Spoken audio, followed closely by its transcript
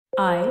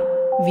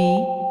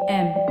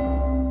IVM.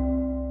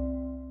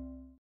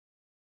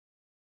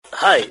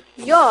 Hi,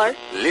 You're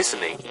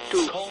listening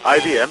to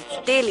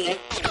IVM. daily.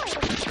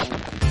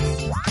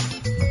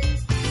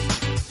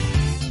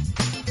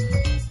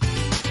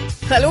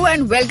 Hello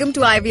and welcome to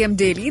IVM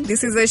Daily.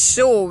 This is a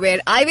show where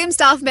IVM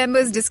staff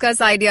members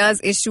discuss ideas,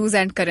 issues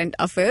and current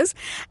affairs.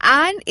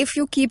 And if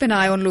you keep an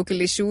eye on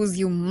local issues,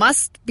 you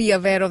must be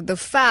aware of the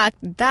fact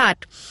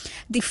that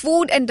the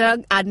Food and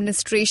Drug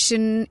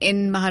Administration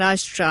in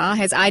Maharashtra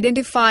has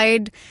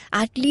identified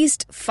at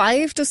least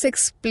 5 to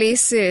 6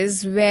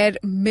 places where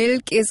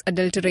milk is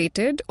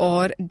adulterated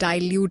or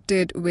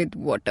diluted with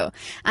water.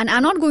 And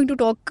I'm not going to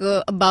talk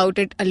about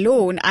it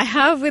alone. I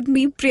have with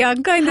me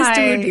Priyanka in the Hi.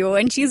 studio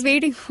and she's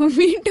waiting for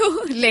me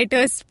to let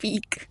her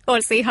speak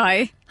or say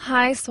hi.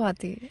 Hi,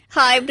 Swati.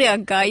 Hi,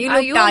 Priyanka. You Are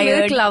look you tired. a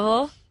milk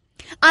lover?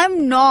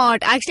 I'm not.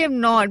 Actually, I'm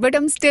not. But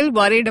I'm still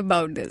worried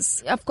about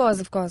this. Of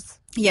course.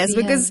 Yes,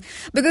 We because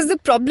the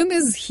problem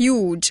is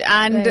huge,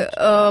 and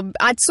Right.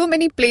 at so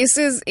many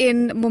places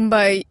in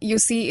Mumbai, you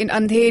see in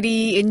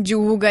Andheri, in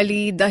Juhu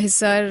Gali,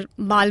 Dahisar,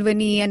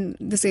 Malwani, and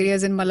this area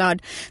is in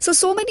Malad.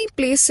 So many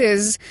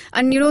places,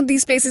 and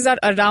these places are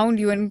around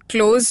you and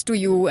close to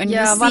you, and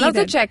you see one of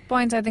the that.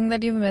 checkpoints I think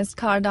that you missed,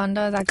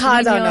 Khardanda, is actually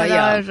Khardanda,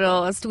 near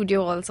our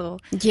studio also.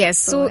 Yes,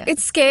 so yeah.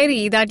 it's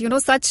scary that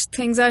such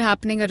things are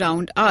happening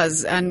around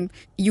us, and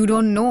you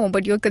don't know,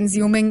 but you're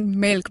consuming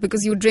milk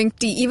because you drink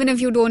tea. Even if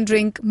you don't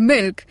drink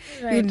milk,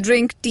 you Right.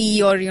 drink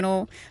tea or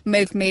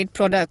milk-made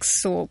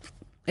products. So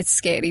it's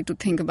scary to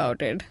think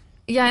about it.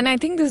 Yeah, and I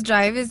think this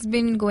drive has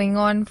been going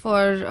on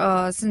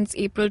for since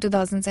April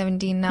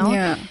 2017 now.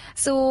 Yeah.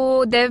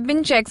 So there have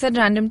been checks at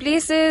random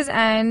places,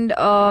 and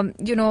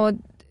the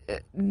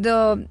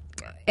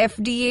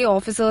FDA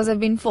officers have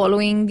been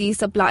following the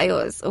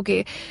suppliers.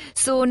 Okay,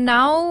 so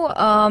now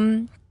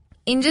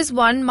in just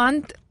 1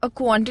 month, a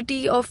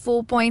quantity of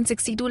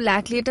 4.62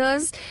 lakh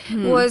liters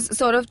was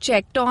sort of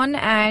checked on,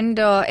 and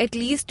at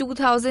least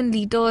 2,000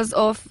 liters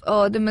of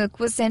the milk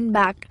was sent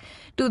back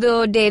to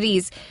the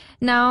dairies.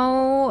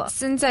 Now,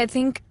 since I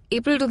think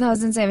April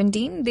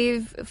 2017,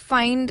 they've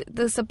fined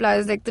the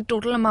suppliers, like the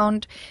total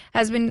amount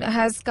has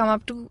come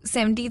up to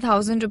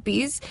 70,000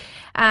 rupees.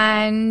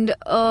 And there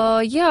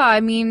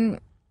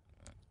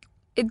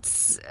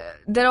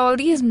are all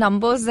these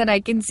numbers that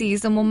I can see.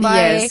 So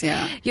Mumbai, Yes,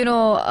 yeah.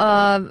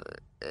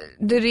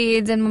 The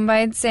raids in Mumbai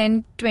had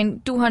sent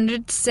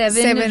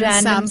 207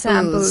 random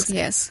samples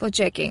yes. for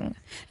checking.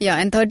 Yeah,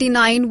 and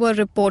 39 were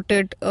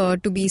reported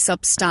to be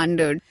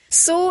substandard.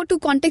 So to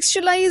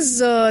contextualize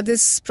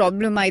this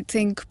problem, I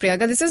think,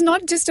 Priyanka, this is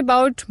not just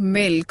about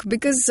milk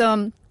because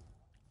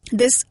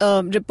this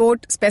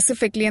report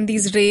specifically and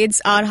these raids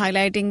are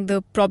highlighting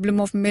the problem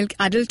of milk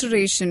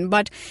adulteration.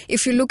 But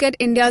if you look at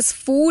India's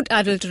food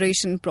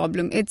adulteration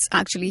problem, it's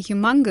actually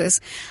humongous.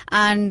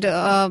 And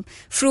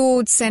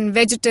fruits and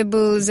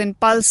vegetables and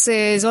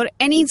pulses or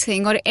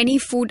anything or any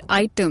food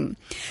item,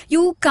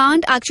 you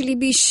can't actually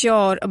be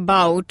sure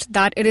about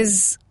that it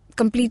is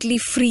completely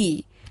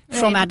free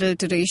from Right.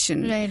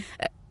 adulteration. Right.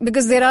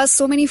 Because there are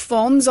so many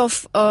forms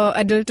of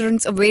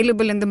adulterants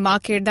available in the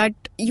market that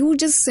you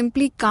just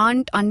simply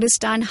can't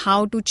understand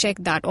how to check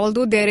that.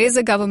 Although there is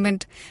a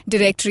government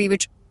directory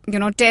which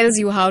tells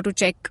you how to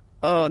check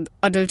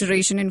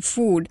adulteration in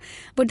food,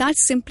 but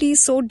that's simply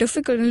so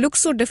difficult and looks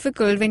so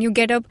difficult when you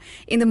get up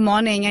in the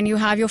morning and you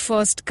have your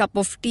first cup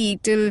of tea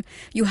till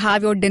you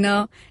have your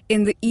dinner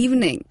in the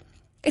evening.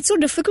 It's so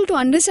difficult to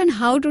understand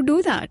how to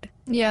do that.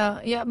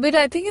 Yeah. But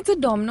I think it's a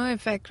domino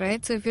effect,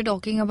 right? So if you're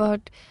talking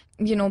about,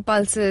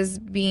 pulses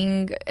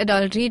being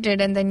adulterated,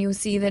 and then you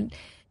see that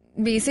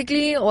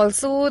basically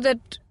also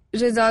that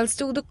results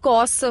to the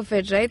costs of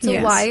it, right? So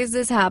Yes. why is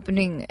this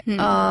happening?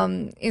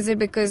 Is it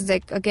because,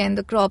 again,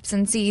 the crops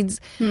and seeds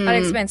are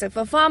expensive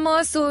for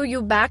farmers? So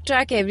you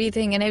backtrack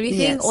everything, and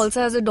everything Yes. also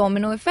has a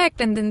domino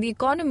effect, and then the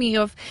economy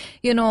of,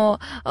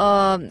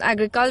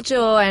 agriculture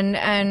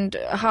and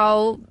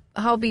how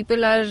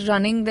people are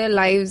running their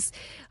lives,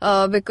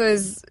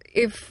 because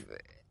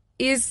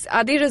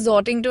are they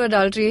resorting to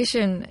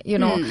adulteration,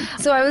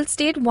 So I will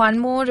state one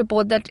more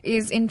report that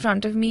is in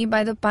front of me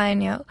by the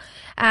Pioneer.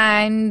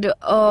 And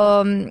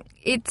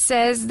it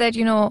says that,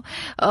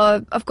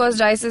 of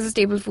course, rice is a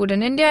staple food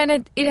in India,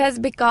 and it has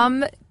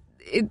become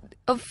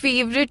a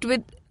favorite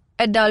with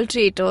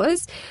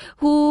adulterators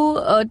who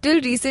till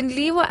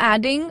recently were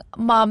adding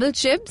marble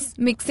chips,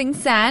 mixing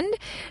sand,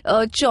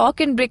 chalk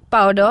and brick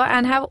powder,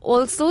 and have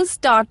also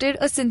started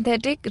a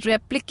synthetic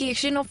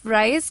replication of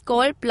rice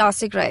called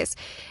plastic rice.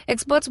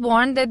 Experts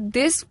warn that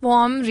this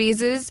form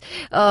raises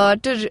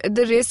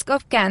the risk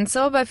of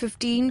cancer by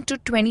 15 to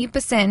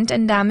 20%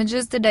 and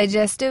damages the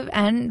digestive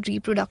and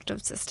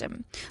reproductive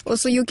system.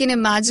 Also, you can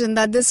imagine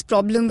that this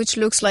problem, which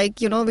looks like,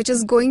 which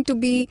is going to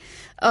be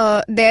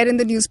there in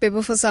the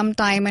newspaper for some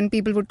time, and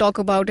people would talk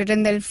about it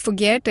and they'll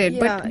forget it.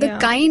 Yeah, but the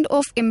kind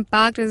of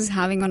impact it is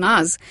having on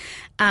us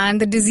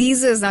and the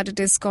diseases that it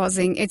is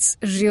causing, it's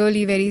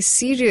really very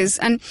serious.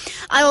 And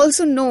I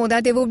also know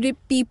that there will be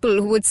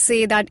people who would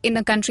say that in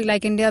a country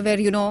like India where,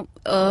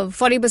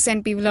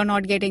 40% people are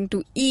not getting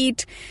to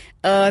eat,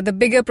 the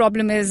bigger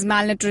problem is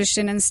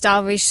malnutrition and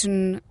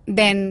starvation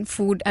than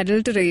food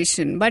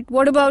adulteration. But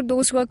what about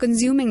those who are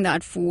consuming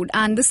that food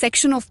and the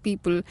section of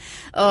people,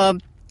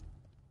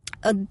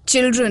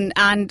 children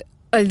and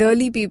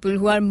elderly people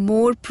who are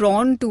more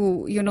prone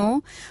to,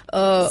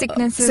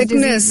 sickness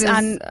diseases,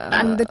 and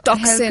the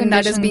toxin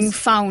that is being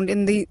found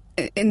in the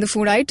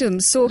food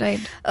items. So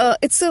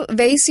it's a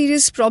very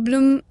serious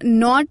problem,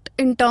 not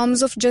in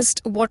terms of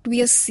just what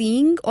we are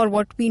seeing or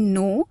what we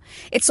know.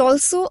 It's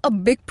also a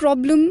big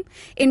problem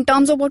in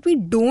terms of what we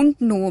don't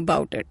know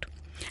about it.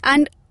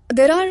 And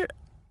there are,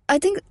 I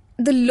think,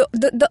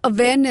 the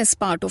awareness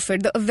part of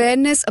it, the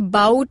awareness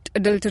about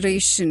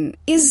adulteration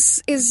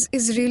is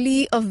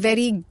really a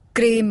very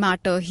grey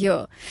matter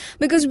here,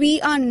 because we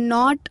are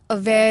not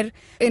aware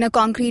in a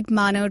concrete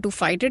manner to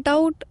fight it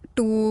out,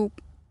 to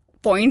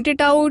point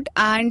it out,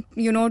 and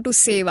to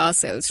save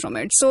ourselves from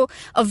it. So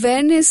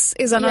awareness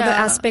is another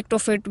aspect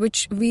of it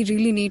which we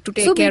really need to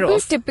take care of. So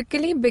people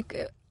typically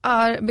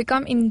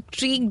become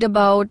intrigued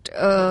about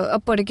a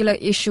particular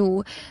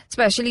issue,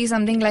 especially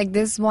something like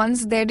this,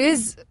 once there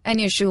is an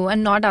issue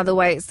and not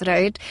otherwise,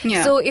 right?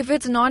 Yeah. So if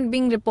it's not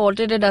being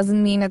reported, it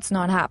doesn't mean it's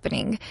not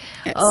happening.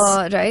 Yes.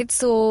 Right?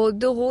 So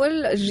the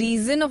whole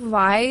reason of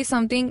why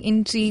something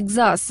intrigues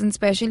us, and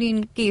especially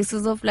in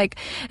cases of like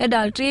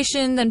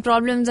adulteration and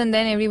problems, and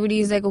then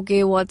everybody's like,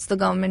 okay, what's the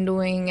government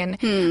doing,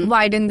 and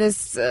why didn't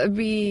this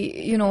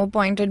be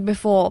pointed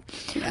before?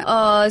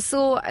 Yeah.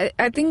 So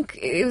I think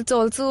it's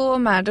also a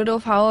matter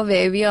of how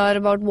aware we are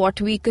about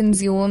what we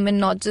consume, and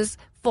not just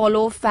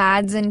follow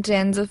fads and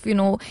trends of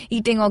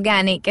eating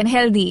organic and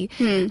healthy,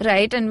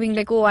 right? And being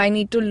like, oh, I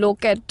need to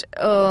look at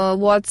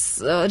what's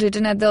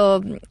written at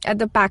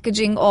the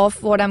packaging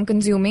of what I'm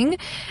consuming.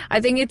 I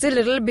think it's a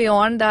little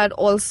beyond that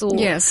also.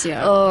 Yes,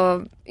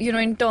 yeah.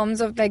 In terms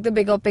of like the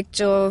bigger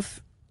picture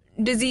of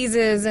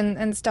diseases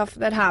and stuff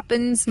that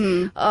happens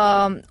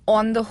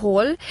on the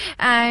whole.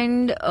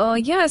 And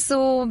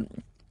so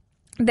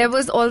there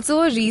was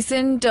also a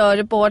recent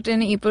report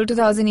in April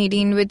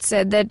 2018 which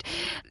said that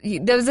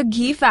there was a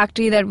ghee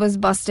factory that was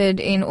busted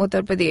in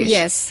Uttar Pradesh.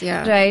 Yes,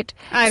 yeah. Right?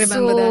 I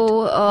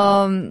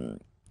remember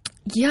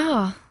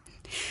that.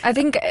 I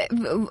think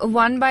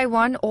one by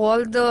one,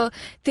 all the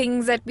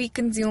things that we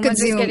consume are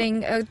just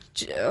getting,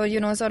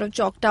 sort of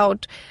chalked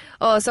out,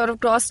 sort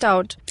of crossed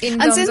out in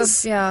terms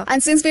of.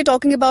 And since we're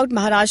talking about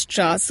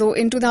Maharashtra, so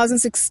in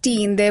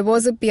 2016 there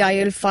was a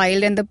PIL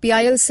filed, and the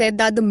PIL said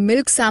that the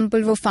milk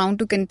sample were found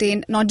to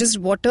contain not just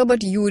water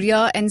but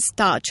urea and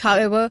starch.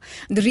 However,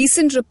 the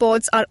recent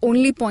reports are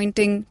only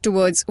pointing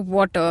towards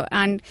water,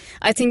 and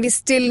I think we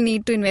still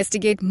need to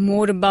investigate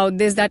more about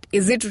this. That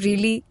is it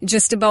really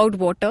just about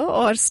water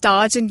or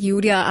starch and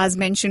urea as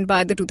mentioned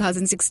by the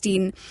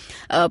 2016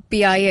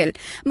 PIL?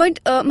 But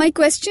my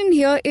question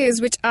here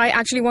is, which I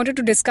actually wanted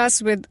to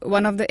discuss with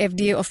one of the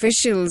FDA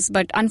officials,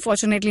 but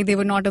unfortunately they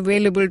were not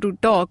available to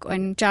talk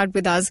and chat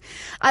with us.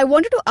 I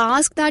wanted to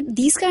ask that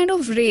these kind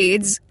of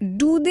raids,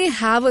 do they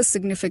have a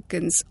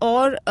significance,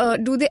 or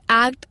do they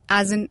act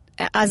as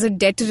a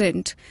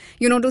deterrent,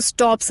 to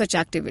stop such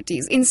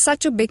activities in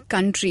such a big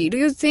country? Do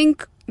you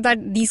think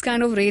that these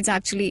kind of raids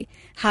actually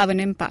have an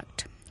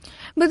impact?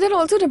 But that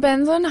also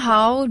depends on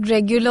how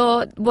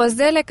regular, was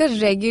there like a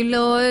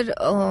regular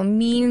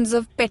means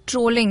of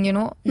patrolling,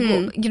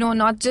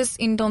 not just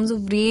in terms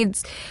of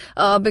raids,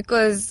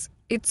 because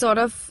it sort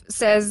of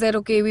says that,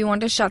 okay, we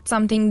want to shut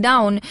something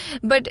down.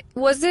 But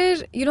was there,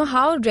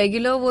 how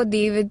regular were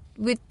they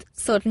with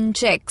certain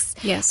checks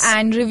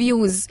and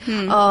reviews?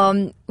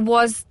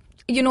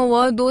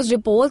 Were those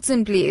reports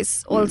in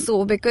place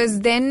also? Because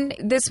then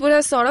this would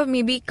have sort of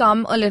maybe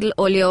come a little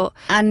earlier.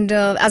 And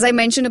as I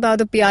mentioned about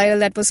the PIL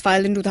that was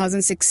filed in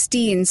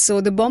 2016,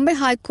 so the Bombay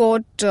High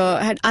Court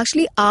had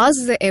actually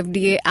asked the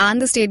FDA and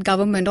the state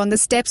government on the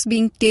steps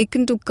being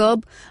taken to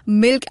curb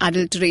milk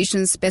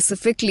adulteration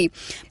specifically.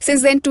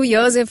 Since then, 2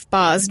 years have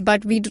passed,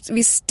 but we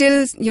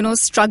still,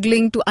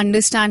 struggling to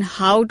understand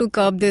how to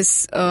curb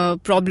this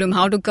problem,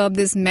 how to curb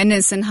this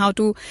menace, and how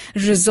to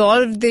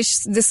resolve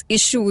this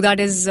issue that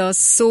is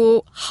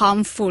so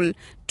harmful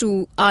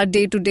to our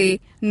day-to-day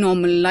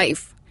normal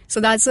life. So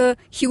that's a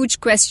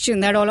huge question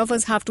that all of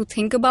us have to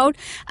think about,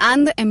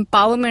 and the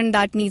empowerment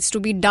that needs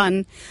to be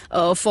done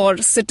for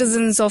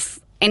citizens of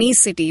any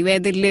city where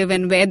they live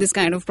and where this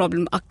kind of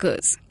problem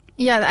occurs.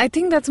 Yeah, I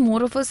think that's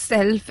more of a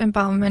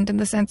self-empowerment in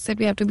the sense that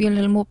we have to be a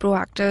little more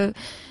proactive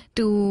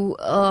to,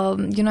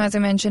 as I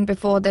mentioned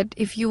before, that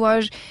if you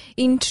are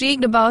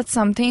intrigued about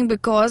something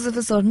because of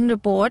a certain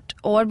report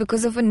or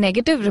because of a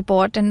negative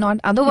report and not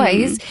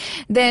otherwise,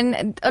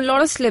 then a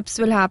lot of slips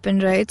will happen,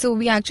 right? So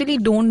we actually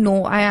don't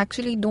know. I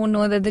actually don't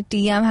know that the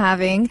tea I'm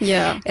having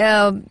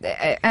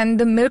and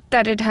the milk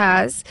that it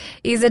has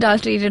is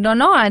adulterated or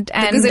not.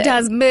 And because it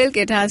has milk,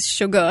 it has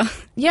sugar.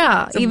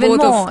 Yeah, so even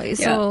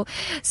more.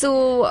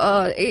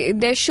 So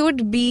there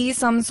should be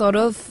some sort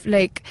of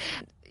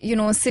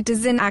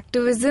citizen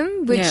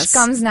activism which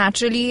comes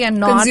naturally and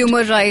not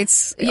consumer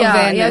rights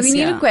awareness. Yeah, we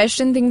need to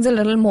question things a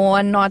little more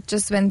and not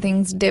just when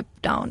things dip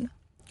down.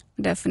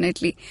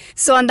 Definitely.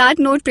 So on that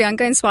note,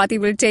 Priyanka and Swati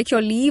will take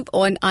your leave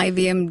on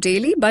IVM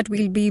Daily, but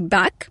we'll be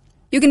back.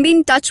 You can be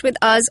in touch with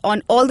us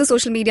on all the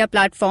social media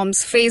platforms,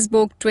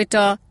 Facebook,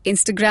 Twitter,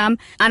 Instagram,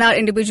 and our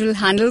individual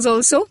handles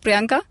also.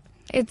 Priyanka?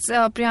 It's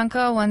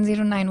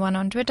Priyanka1091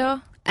 on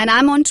Twitter. And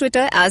I'm on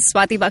Twitter as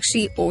Swati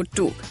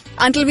Bakshi02.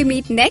 Until we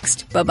meet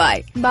next,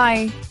 bye-bye.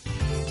 Bye.